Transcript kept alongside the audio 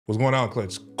What's going on,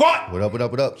 Clutch? Squad! What up, what up,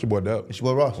 what up? It's your boy Dub. It's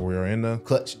your boy Ross. We are in the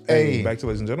Clutch. Hey, back to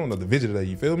ladies and gentlemen, another video today,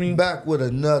 you feel me? Back with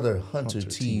another Hunter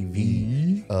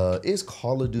TV. It's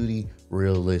Call of Duty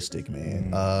Realistic,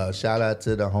 man. Shout out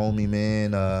to the homie,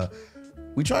 man.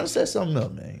 We trying to set something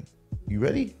up, man. You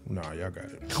ready? Nah, y'all got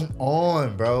it. Come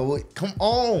on, bro. Come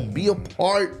on. Be a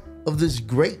part of this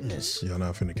greatness. Y'all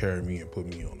not finna carry me and put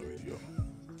me on the video.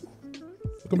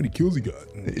 Look how many kills he got.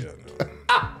 Yeah, no.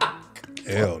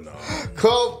 Hell no.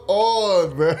 Come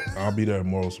on, bro. I'll be there in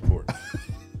moral support.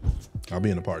 I'll be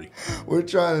in the party. We're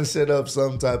trying to set up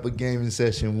some type of gaming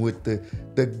session with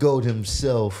the GOAT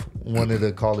himself, one of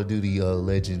the Call of Duty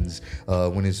legends,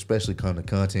 when it especially comes to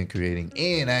content creating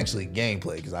and actually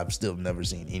gameplay, because I've still never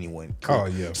seen anyone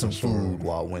cook some food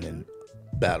while winning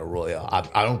Battle Royale.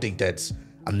 I don't think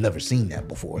I've never seen that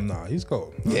before. Nah, he's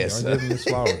cold. Yes. Y'all give him his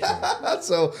flowers, man.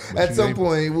 So at some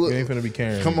point, you ain't finna be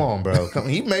carrying Come me. on, bro.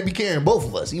 He may be carrying both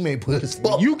of us. He may put his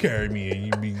fault. You carry me and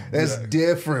you be... That's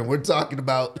different. We'll talk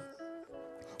about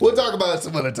it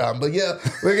some other time. But yeah,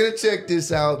 we're going to check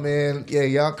this out, man. Yeah,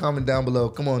 y'all comment down below.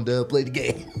 Come on, Dub. Play the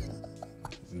game.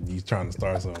 He's trying to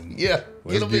start something. Yeah.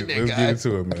 Let's get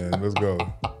into it, man. Let's go.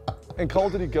 In Call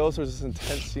of Duty Ghosts, there's this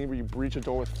intense scene where you breach a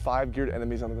door with 5 geared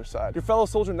enemies on the other side. Your fellow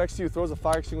soldier next to you throws a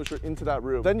fire extinguisher into that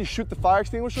room. Then you shoot the fire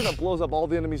extinguisher and it blows up all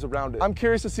the enemies around it. I'm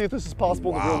curious to see if this is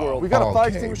possible in the real world. We got a fire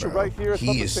extinguisher right here. It's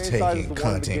about the same size as the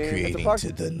one in the game. Creating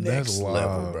to the next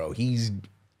level, bro. He's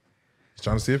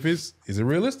trying to see if is it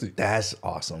realistic. That's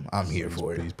awesome. I'm here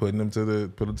for it. He's putting them to the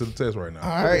test right now.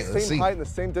 All right, the same height and the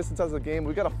same distance as the game.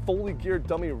 We got a fully geared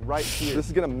dummy right here. This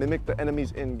is gonna mimic the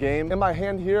enemies in game. In my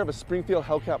hand here, I have a Springfield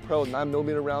Hellcat Pro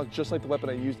 9mm rounds, just like the weapon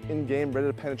I used in game, ready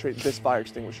to penetrate this fire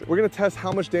extinguisher. We're gonna test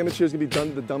how much damage here is gonna be done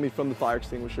to the dummy from the fire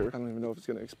extinguisher. I don't even know if it's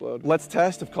gonna explode. Let's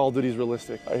test if Call of Duty is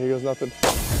realistic. All right, here goes nothing.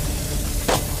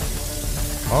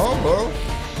 Oh, bro.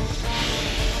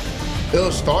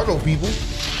 It'll startle people,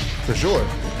 for sure.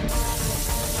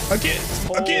 I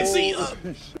can't see.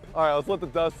 All right, let's let the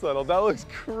dust settle. That looks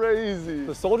crazy.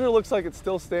 The soldier looks like it's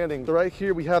still standing. So right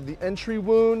here, we have the entry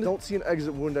wound. Don't see an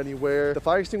exit wound anywhere. The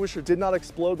fire extinguisher did not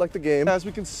explode like the game. As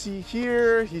we can see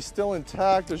here, he's still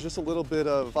intact. There's just a little bit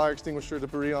of fire extinguisher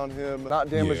debris on him. Not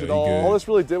damaged at all. Good. All this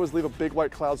really did was leave a big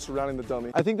white cloud surrounding the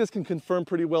dummy. I think this can confirm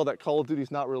pretty well that Call of Duty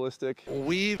is not realistic.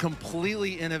 We've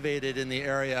completely innovated in the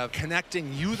area of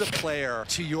connecting you, the player,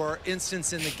 to your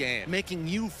instance in the game, making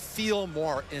you feel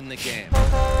more in the game.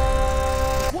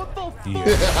 What the fuck?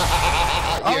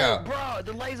 Yeah. Oh, bro,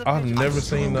 the laser I've never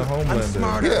seen the Homelander. I'm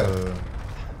smarter. Yeah.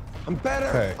 I'm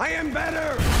better. Hey. I am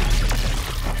better.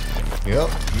 Yep,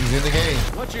 he's in the game.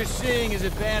 What you're seeing is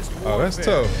advanced warfare. Oh, that's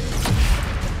tough.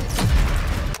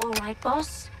 All right,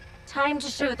 boss. Time to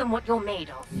show them what you're made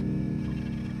of.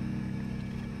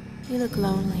 You look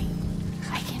lonely.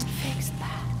 I can fix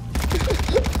that.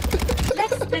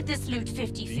 Let's split this loot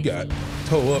 50-50. You got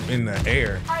toe up in the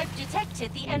air. I've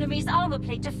detected the enemy's armor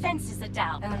plate defenses are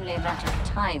down. Only a matter of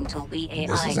time till the AI.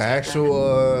 This is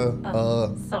actual,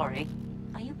 sorry.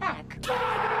 Are you back?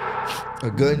 a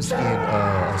gun skin,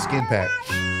 a skin pack.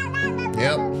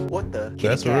 Yep. What the?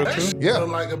 That's real too? Yeah. Look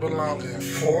like it belongs in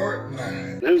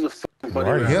Fortnite. There's a fucking buddy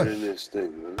Right, around yeah. in this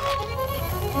thing, man.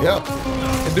 Yep.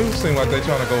 It do seem like they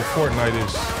trying to go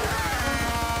Fortnite-ish.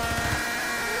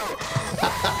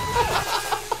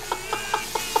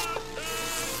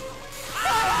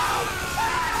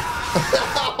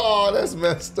 Oh, that's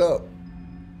messed up.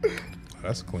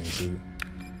 That's a clean suit.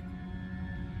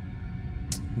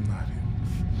 Not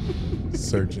even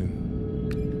searching.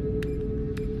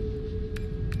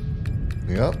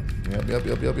 Yep.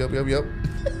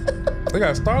 They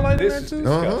got Starlight in there too?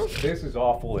 This is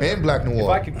awful. And Black Noir. If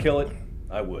I could kill it,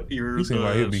 I would. You seem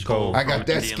like he'd be cold. I got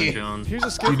that skin. Here's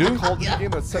a skin You do? from Call of Duty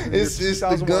game that's set in the year It's the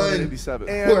gun 2187.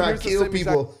 And where I here's the kill same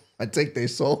exact- people. I take their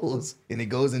souls and it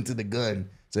goes into the gun.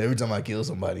 So every time I kill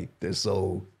somebody, their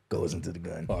soul goes into the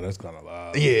gun. Oh, that's kind of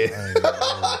loud. Yeah.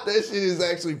 That shit is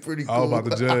actually pretty cool. I was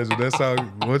about to judge, but that's how,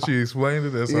 once you explained it,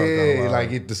 that's how it kind of Yeah,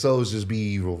 loud. like the souls just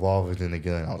be revolving in the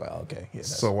gun. I was like, okay. Yeah,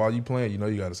 that's So while you playing, you know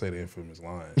you got to say the infamous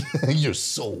line. your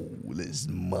soul is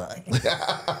mine.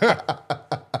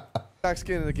 Back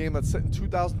skin in a game that's set in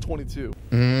 2022.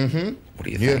 Mm-hmm. What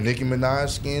do you Yeah, think? Nicki Minaj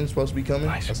skin supposed to be coming.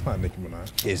 That's not Nicki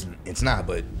Minaj. It's not,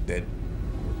 but that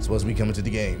supposed to be coming to the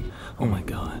game. Oh my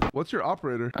God. What's your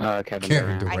operator? Kevin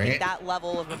I Durant. think that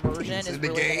level of immersion is in the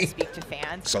really going game. to speak to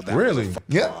fans. So really?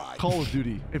 Yeah. Call of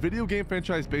Duty, a video game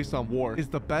franchise based on war, is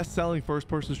the best-selling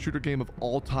first-person shooter game of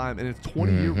all time. In its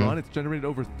 20-year run, it's generated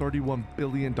over $31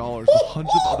 billion, with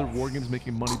hundreds of other war games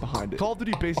making money behind it. Call of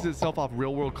Duty bases itself off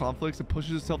real-world conflicts and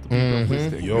pushes itself to be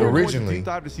realistic. Yo, We're going to originally. deep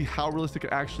dive to see how realistic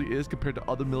it actually is compared to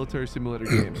other military simulator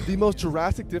games. The most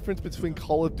drastic difference between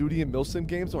Call of Duty and milsim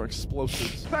games are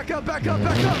explosives. Back up, back up,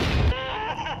 back up!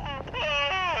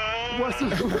 What's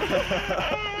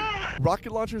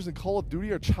Rocket launchers in Call of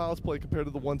Duty are child's play compared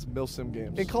to the ones in milsim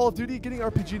games. In Call of Duty, getting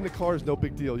RPG in the car is no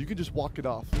big deal. You can just walk it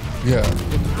off. Yeah.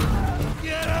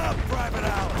 Get up, Private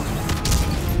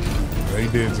Alex! They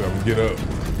did something. Get up.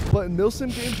 But in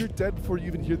milsim games, you're dead before you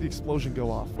even hear the explosion go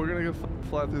off. We're gonna go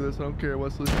flat through this. I don't care,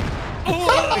 Wesley. In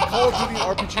Call of Duty,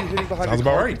 RPG hitting behind Sounds the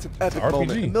car, about right. it's an epic RPG.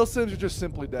 moment. In milsims, you're just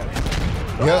simply dead.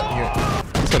 Yeah.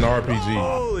 It's an RPG.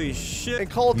 Holy shit. In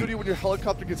Call of Duty, when your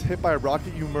helicopter gets hit by a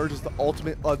rocket, you emerge as the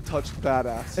ultimate untouched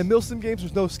badass. In milsim games,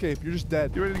 there's no escape. You're just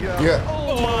dead. You ready to get out? Yeah.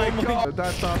 Oh my God.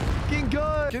 That's fucking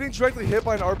good. Getting directly hit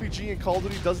by an RPG in Call of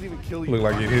Duty doesn't even kill you. Look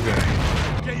like it hit him.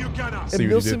 Get your gun up! See In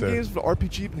what you milsim did there. games, if an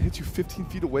RPG even hits you 15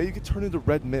 feet away, you get turned into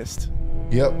red mist.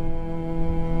 Yep.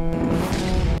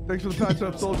 Thanks for the patch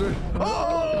up, soldier.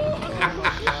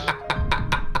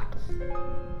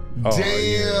 Oh, Damn.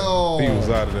 yeah. He was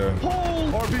out of there.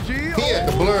 RPG. He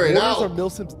had to blur it Mortars are out.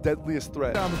 milsim's deadliest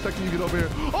threat. I'm the second you get over here.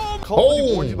 Call of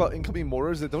Duty warns you about incoming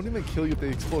mortars that don't even kill you if they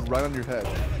explode right on your head.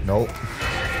 Nope.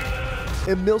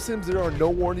 In milsims, there are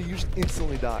no warning. You just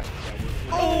instantly die.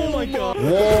 Oh my God.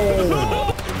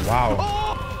 Whoa. Wow.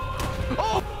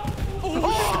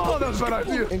 Oh, that was a bad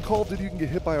idea. In Call of Duty, you can get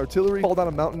hit by artillery, fall down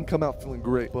a mountain, come out feeling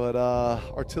great. But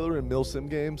artillery in milsim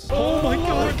games. Oh my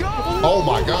God. Oh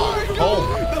my God.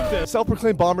 Oh.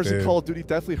 Self-proclaimed bombers in Dude. Call of Duty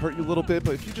definitely hurt you a little bit,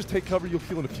 but if you just take cover, you'll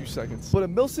heal in a few seconds. But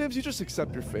in milsims, you just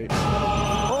accept your fate.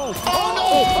 Car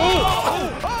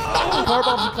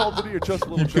bombs in Call of Duty are just a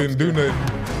little You couldn't do nothing.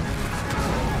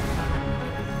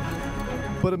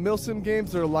 But in milsim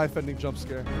games, they're a life-ending jump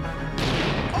scare.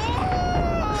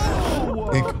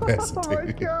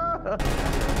 Incapacitated.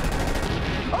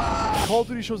 Call of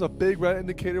Duty shows a big red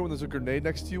indicator when there's a grenade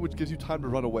next to you, which gives you time to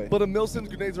run away. But in milsims,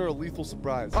 grenades are a lethal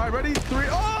surprise. All right, ready? 3.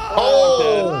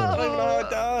 Oh. I don't even know how I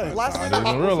died. Last I one didn't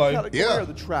in the realize. category Yeah. are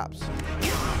the traps.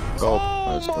 Oh,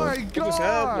 My God!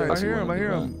 happened? I hear him. I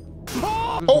hear him. There's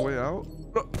a way out.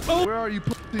 Where are you,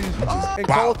 pussies? In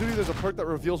Call of Duty, there's a perk that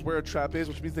reveals where a trap is,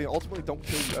 which means they ultimately don't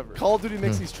kill you ever. Call of Duty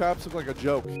makes these traps look like a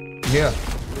joke. Yeah.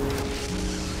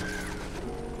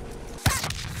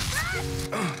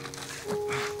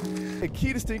 A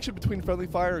key distinction between friendly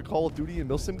fire and Call of Duty and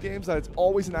milsim games is that it's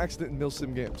always an accident in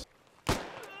milsim games.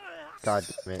 God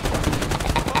damn it.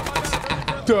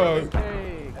 Doug.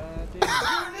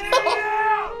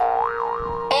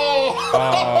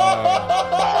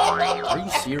 Are you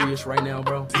serious right now,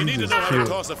 bro? You need to know how to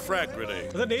toss a frag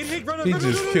grenade. He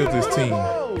just killed his team.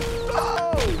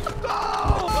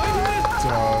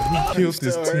 Dog, he killed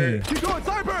his team. Keep going,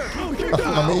 Cyber!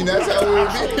 I mean, that's how it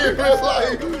would be in real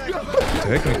life.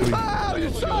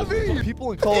 Technically.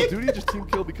 People in Call of Duty just team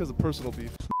kill because of personal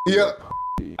beef. Yep.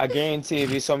 I guarantee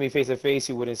if you saw me face to face,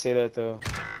 you wouldn't say that though.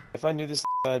 If I knew this,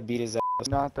 I'd beat his ass.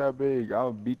 Not that big. I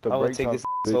would beat the I would brakes take off this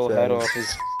bitch whole head ass. off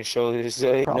his shoulders.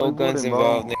 No Probably guns wouldn't,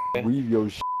 bro. involved. Nigga. Weave your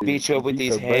shit. Beat you up with Beat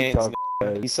these the brakes hands.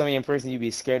 off You saw me in person, you'd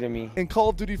be scared of me. In Call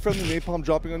of Duty, friendly napalm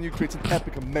dropping on you creates an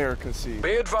epic America scene.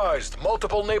 Be advised,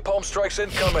 multiple napalm strikes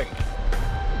incoming.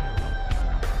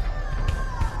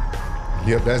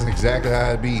 Yep, that's exactly how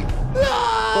it'd be.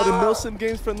 But in milsim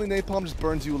games, friendly napalm just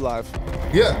burns you alive.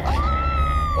 Yeah.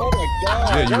 Oh my God.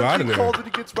 Yeah, you One out thing of Call there. of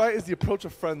Duty gets right is the approach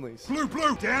of friendlies.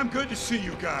 Blue, damn good to see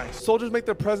you guys. Soldiers make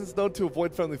their presence known to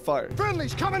avoid friendly fire.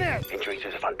 Friendly's coming in. Entry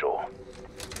to the front door.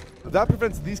 That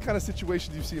prevents these kind of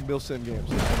situations you see in milsim games.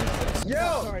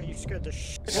 Sorry, you scared the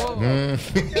shit.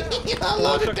 I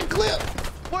love it, the clip.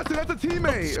 What? That's a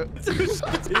teammate.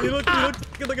 You look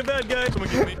like a bad guy. Someone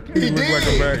get me. He Looked like a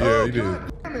did. bad. Yeah, he did.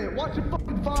 Damn it, watch your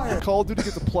fucking fire. Call of Duty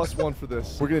gets a +1 for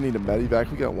this. We're gonna need a medevac.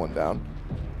 We got one down.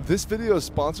 This video is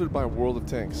sponsored by World of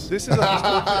Tanks. This is a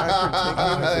historically accurate tank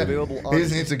game that's available on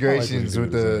His integrations I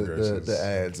like with when you do his integrations. the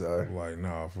ads are Like,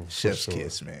 nah, for chef's sure.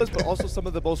 kiss, man. but also some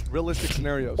of the most realistic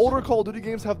scenarios. Older Call of Duty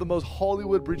games have the most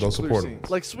Hollywood breach Don't and clear support 'em. scenes,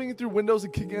 like swinging through windows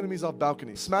and kicking enemies off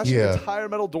balconies, smashing Yeah. an entire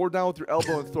metal door down with your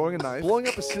elbow and throwing a knife, blowing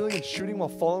up a ceiling and shooting while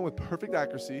falling with perfect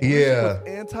accuracy, Yeah. with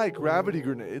anti-gravity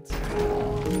grenades.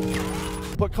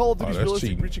 But Call of Duty's that's realistic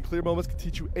cheating. breach and clear moments can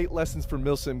teach you 8 lessons for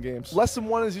milsim games. Lesson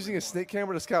 1 is using a snake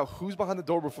camera to scout who's behind the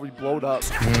door before you blow it up.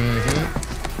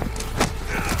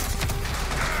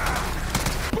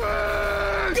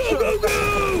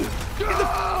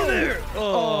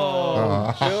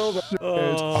 Oh, chill. It's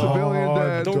civilian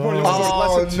dead. dog.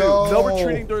 Lesson 2. no. No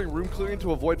retreating during room clearing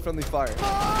to avoid friendly fire.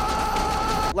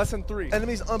 Lesson 3.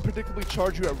 Enemies unpredictably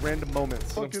charge you at random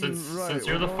moments. Since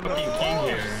you're the fucking king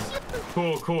here.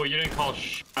 Cool. You didn't call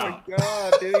sh**. Oh my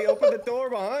god, dude, he opened the door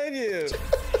behind you.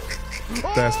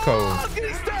 That's cold. I'm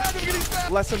getting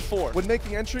stabbed. Lesson 4. When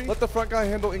making entry, let the front guy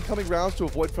handle incoming rounds to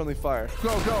avoid friendly fire.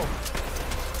 Go.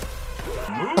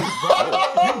 Move, bro.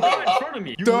 You got in front of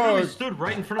me. You literally Dog. stood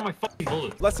right in front of my fucking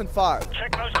bullet. Lesson 5.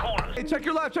 Check those corners. Hey, check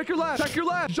your left.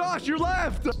 Josh, your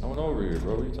left. No one over here,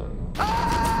 bro. What are you talking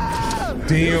about?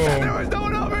 Damn. There was no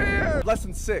one over here.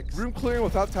 Lesson 6. Room clearing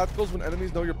without tacticals when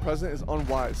enemies know you're present is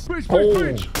unwise. Preach.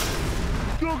 Go.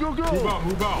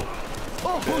 Move out.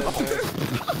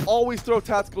 Oh. Always throw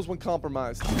tacticals when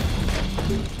compromised.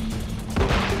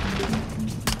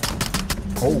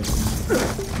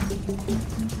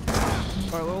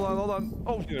 All right, hold on.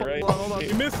 Oh, Right. Hold on.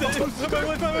 You missed it. Somebody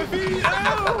went by my feet.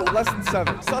 Ow! Lesson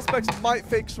 7. Suspects might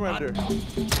fake surrender.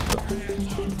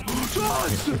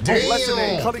 Damn. Lesson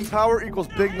 8. Cutting power equals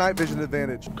big night vision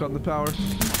advantage. Cutting the power.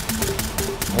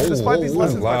 Despite these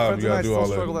lessons, my friends and I still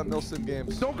struggle at Milsim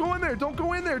games. Don't go in there. Shut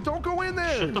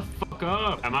the fuck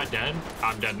up. Am I dead?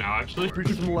 I'm dead now, actually.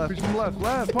 Preaching from the left.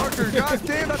 Left. Parker, god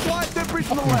damn, that's why I said preach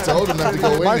from the left. Told him not to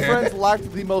go in My there. friends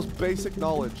lacked the most basic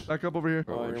knowledge. Stack up over here.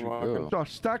 Bro, where'd you go?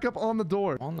 Josh, stack up on the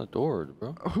door. On the door,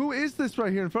 bro. Who is this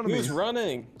right here in front of Who's me?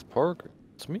 running? It's Parker.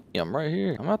 It's me. I'm right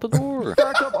here. I'm at the door.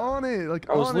 Stack up on it, like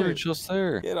I was on literally it. just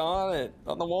there. Get on it.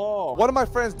 On the wall. One of my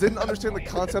friends didn't understand the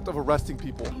concept of arresting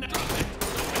people.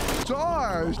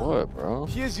 Josh! What, bro?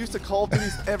 He is used to Call of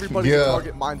Duty's everybody's a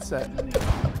target mindset.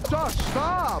 Josh,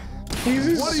 stop! What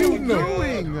are you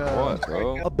doing? What,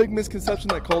 bro? A big misconception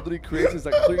that Call of Duty creates is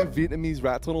that clearing Vietnamese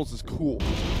rat tunnels is cool.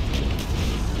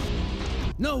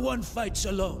 No one fights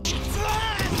alone.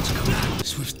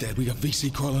 Swift's dead. We got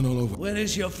VC crawling all over. Where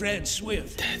is your friend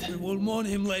Swift? We will mourn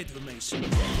him later, Mason.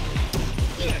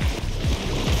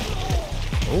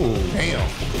 Oh, damn.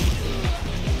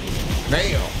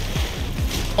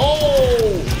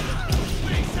 Oh!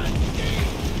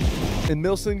 In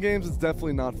Milsim games, it's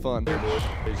definitely not fun.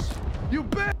 You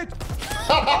bitch!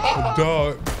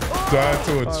 Dog died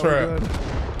to a trap.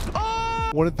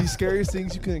 One of the scariest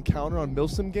things you can encounter on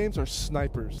Milsim games are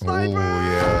snipers. Oh,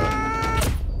 yeah.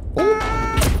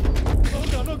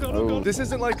 This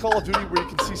isn't like Call of Duty where you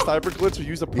can see sniper glitch or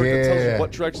use a perk that tells you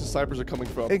what direction snipers are coming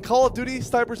from. In Call of Duty,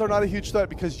 snipers are not a huge threat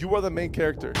because you are the main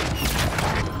character.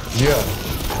 Yeah.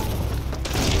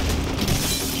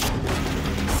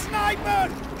 Sniper!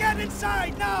 Get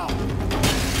inside now!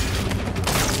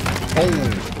 Oh,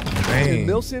 In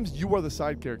Milsims, you are the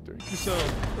side character. You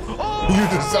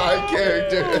the side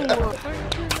character.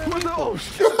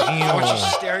 I want you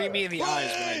staring me in the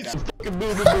eyes when I die. Fucking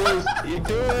moving, boys. You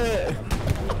do it.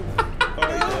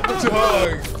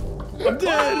 I'm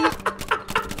dead.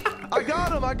 I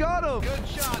got him. Good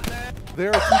shot, man. There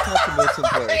are two types of Milsim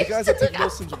players. The guys that take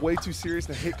Milsims way too serious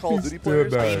and hate Call of Duty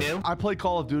players. I play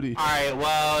Call of Duty. Alright,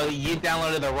 well, you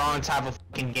downloaded the wrong type of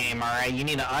fucking game, alright? You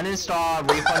need to uninstall,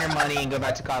 refund your money, and go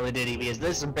back to Call of Duty because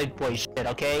this is big boy shit,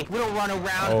 okay? We don't run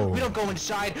around, we don't go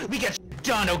inside, we get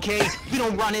done, okay? We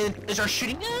don't run in and start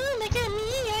shooting. Oh, look at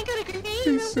me, I got a grenade.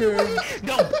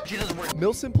 No, she doesn't work.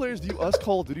 Milsim players view us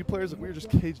Call of Duty players like we're just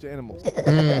caged animals. Shut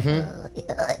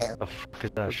the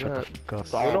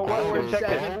fuck up. You know what? We're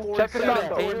checking. Check it out,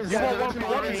 though.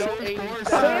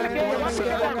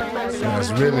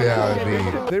 That's really how it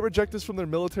be. They reject us from their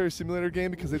military simulator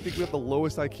game because they think we have the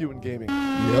lowest IQ in gaming.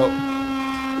 Yep.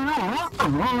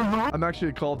 I'm actually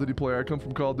a Call of Duty player. I come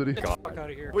from Call of Duty. Get the fuck out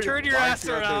of here. Turn your ass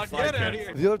around. Get out of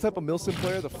here. The other type of Milsim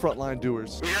player, the frontline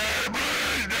doers.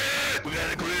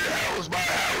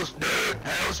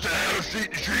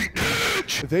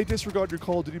 They disregard your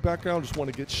Call of Duty background, just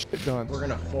want to get shit done. We're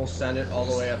gonna full send it all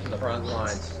the way up to the front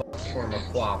lines. Form a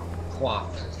quap.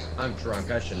 I'm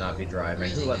drunk. I should not be driving.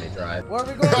 Who let me drive? Where are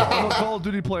we going? I'm a Call of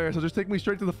Duty player, so just take me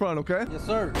straight to the front, okay? Yes,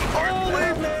 sir.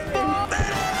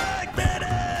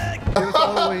 Get us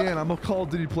all the way in. I'm a Call of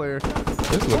Duty player.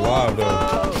 This is live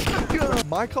though.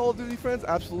 My Call of Duty friends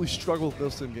absolutely struggle with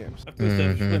Milsim games. After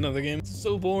this, another game. It's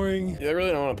so boring. Yeah, I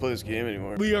really don't want to play this game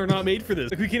anymore. We are not made for this.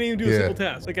 Like, we can't even do a simple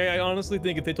task. Like, I honestly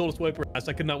think if they told us to wipe our ass,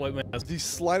 I could not wipe my ass. The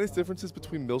slightest differences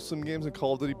between Milsim games and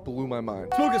Call of Duty blew my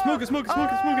mind. Smoke it.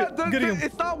 I'm getting him.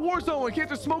 It's not Warzone. I can't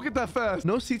just smoke it that fast.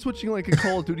 No seat switching like in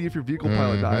Call of Duty if your vehicle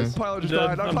pilot dies. Pilot just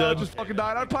died. Our pilot just fucking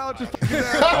died. Our pilot just fucking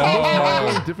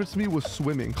died. The difference to me was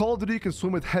swimming. Call of Duty can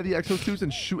swim with heavy exosuits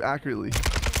and shoot accurately.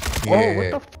 Yeah. Oh,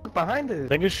 what the fuck behind it?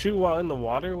 They can shoot while in the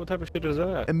water? What type of shit is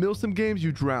that? In milsim games,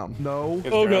 you drown. No.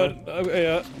 Oh god.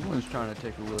 Yeah. Someone's trying to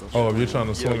take a little. Oh, if you're trying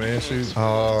to swim and shoot.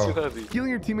 Oh. Too heavy. Healing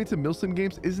your teammates in milsim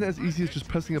games isn't as easy as just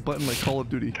pressing a button like Call of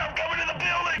Duty. I'm coming to the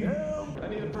building. Help! I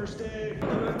need a first aid. I'm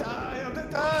gonna die. I'm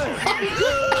gonna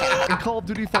die. In Call of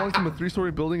Duty, falling from a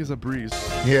 3-story building is a breeze.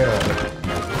 Yeah.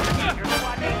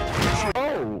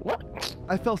 Oh, what?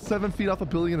 I fell 7 feet off a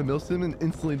building in a milsim and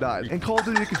instantly died. In Call of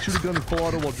Duty, you can shoot a gun and full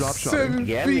auto while drop shotting.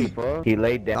 7 feet. He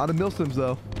laid down. Not in milsims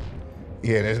though.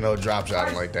 Yeah, there's no drop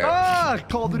shot like that. Ah!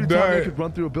 Call of Duty taught me I Died. could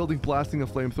run through a building blasting a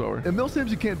flamethrower. In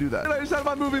milsims, you can't do that. And I just had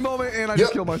my movie moment and I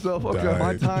just killed myself. Okay. Died.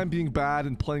 My time being bad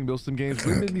and playing milsim games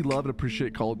really made me love and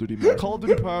appreciate Call of Duty more. Call of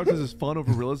Duty prioritizes fun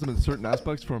over realism in certain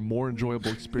aspects for a more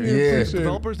enjoyable experience. Yeah. If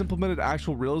developers implemented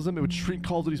actual realism, it would shrink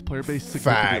Call of Duty's player base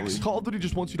significantly. Facts. Call of Duty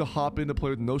just wants you to hop in to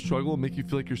play with no struggle and make you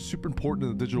feel like you're super important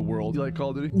in the digital world. You like Call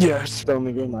of Duty? Yes, the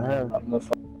only game I have. I'm the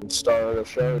fucking star of the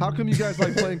show. How come you guys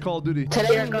like playing Call of Duty?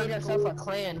 Today we made ourselves a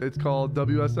clan. It's called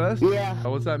WSS? Yeah.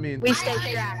 Oh, what's that mean? We stay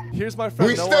strapped. Here's my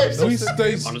friend We Noah. stay- We stay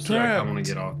Honestly, I want to strapped.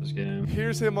 get off this game.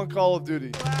 Here's him on Call of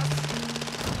Duty.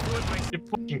 You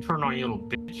fucking turn on, you little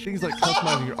bitch. Things like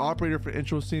customizing your operator for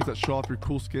intro scenes that show off your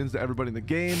cool skins to everybody in the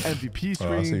game, MVP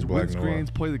Oh, I see screens, Black win Noir.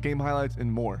 screens, play the game highlights, and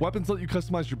more. Weapons let you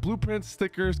customize your blueprints,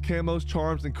 stickers, camos,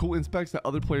 charms, and cool inspects that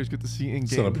other players get to see in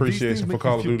It's game. an appreciation for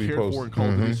Call of Duty post. In Call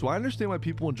of Duty, so I understand why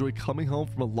people enjoy coming home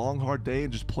from a long, hard day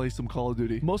and just play some Call of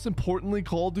Duty. Most importantly,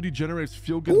 Call of Duty generates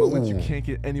feel-good moments you can't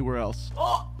get anywhere else.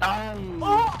 Some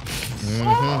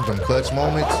clutch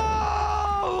moments.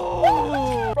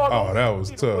 Oh, that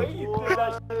was tough.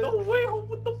 No way,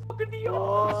 what the fuck are the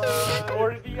odds?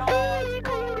 What are the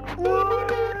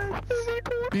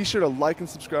odds? Be sure to like and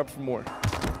subscribe for more.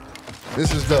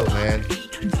 This is dope, man.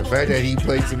 The fact that he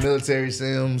played some military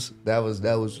sims, that was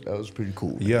pretty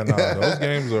cool. Yeah, no, those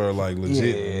games are like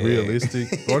legit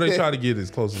realistic, or they try to get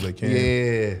as close as they can.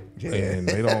 Yeah. And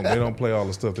they don't play all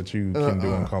the stuff that you can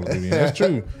do on Call of Duty. And that's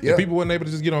true. If people weren't able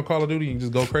to just get on Call of Duty and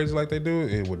just go crazy like they do,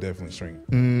 it would definitely shrink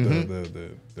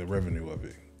the revenue of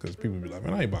it. Because people would be like,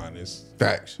 man, I ain't buying this.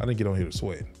 Facts. I didn't get on here to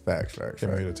sweat. Facts. I'm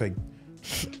ready to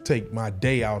take my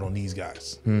day out on these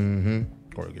guys.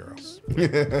 Or girls.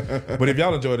 But if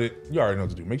y'all enjoyed it, you already know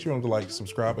what to do. Make sure to like,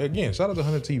 subscribe. Again, shout out to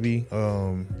 100 TV.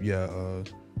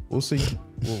 We'll see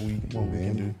what we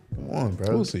can do. Come on,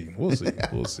 bro. We'll see.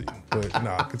 But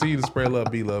nah, continue to spread love,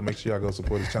 be love. Make sure y'all go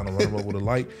support this channel. Run them up with a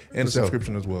like and a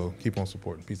subscription as well. Keep on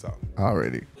supporting. Peace out.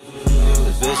 Already.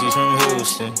 The bitch is from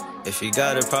Houston. If you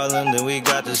got a problem, then we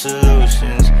got the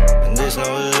solutions. And there's no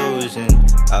illusion.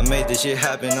 I made this shit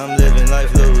happen. I'm living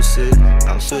life lucid.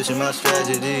 I'm switching my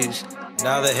strategies.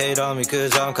 Now they hate on me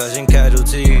cause I'm causing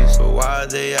casualties. So why are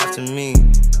they after me?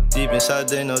 Deep inside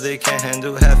they know they can't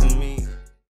handle half of me.